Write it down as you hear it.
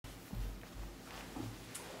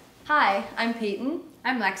Hi, I'm Payton.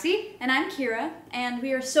 I'm Lexi. And I'm Kyra, and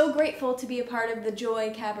we are so grateful to be a part of the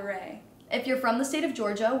Joy Cabaret. If you're from the state of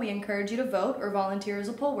Georgia, we encourage you to vote or volunteer as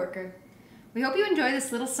a poll worker. We hope you enjoy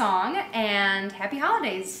this little song, and happy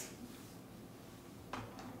holidays.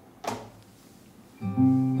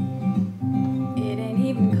 It ain't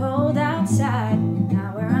even cold outside,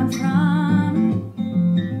 not where I'm from.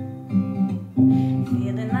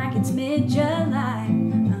 Feeling like it's mid-July,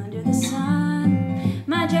 under the sun.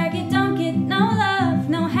 My jacket don't get no love,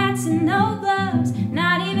 no hats and no gloves,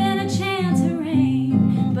 not even a chance of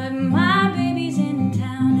rain. But my baby's in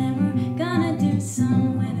town and we're gonna do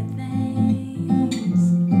some winter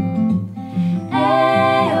things.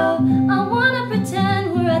 Ayo, I wanna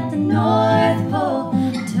pretend we're at the North Pole,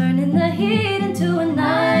 turning the heat into a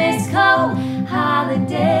nice cold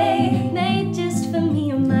holiday made just for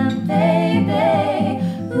me and my baby.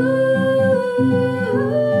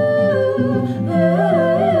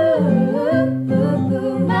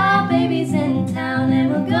 My baby's in town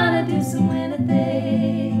and we're gonna do some winter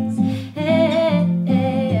things. Hey,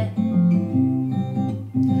 hey.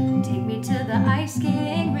 Take me to the ice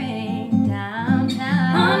skating rink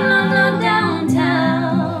downtown. Oh no, no,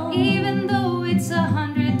 downtown. Even though it's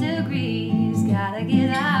 100 degrees, gotta get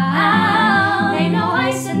out. Ain't no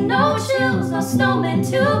ice and no chills, no snowmen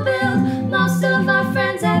to build. Most of our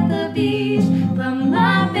friends at the beach, but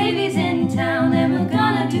my baby's in town and we're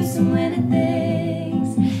gonna do some winter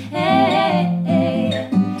things. Hey, hey,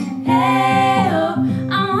 hey, oh.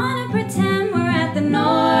 I wanna pretend we're at the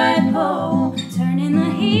North Pole, turning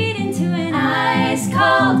the heat into an ice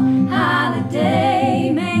cold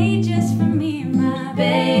holiday made just for me and my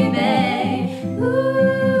baby.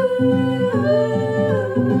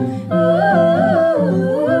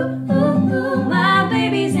 My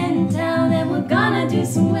baby's in town and we're gonna do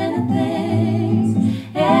some winter things.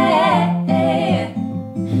 Hey, hey.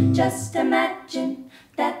 Just imagine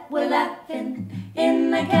that we're laughing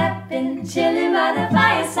in the cabin, chilling by the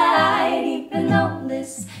fireside. Even though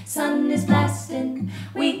this sun is blasting,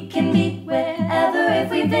 we can be wherever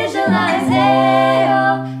if we visualize it.